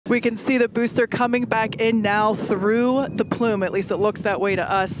We can see the booster coming back in now through the plume. At least it looks that way to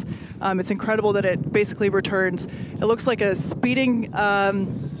us. It's incredible that it basically returns. It looks like a speeding,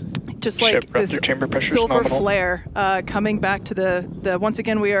 just like this silver flare coming back to the. Once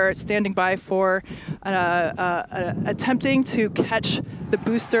again, we are standing by for attempting to catch the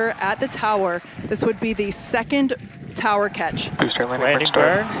booster at the tower. This would be the second tower catch. Booster landing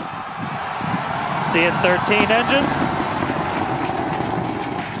burn. Seeing 13 engines.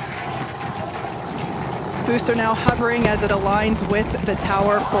 Booster now hovering as it aligns with the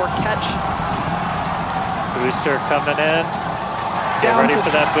tower for catch. Booster coming in. Get ready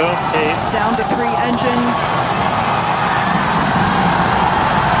for that boom, Kate. Down to 3 engines.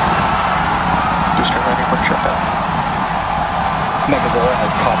 Booster landing burn shutdown. Megazilla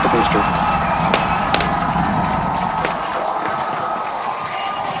has caught the booster.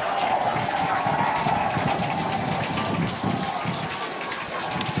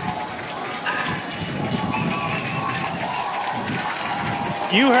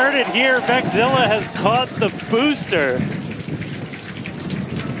 You heard it here, Megazilla has caught the booster.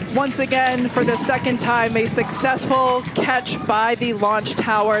 Once again, for the second time, a successful catch by the launch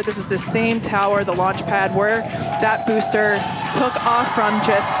tower. This is the same tower, the launch pad, where that booster took off from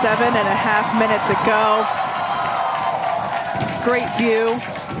just 7.5 minutes ago. Great view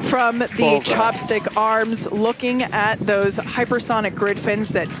from the chopstick arms, looking at those hypersonic grid fins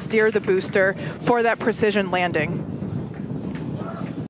that steer the booster for that precision landing.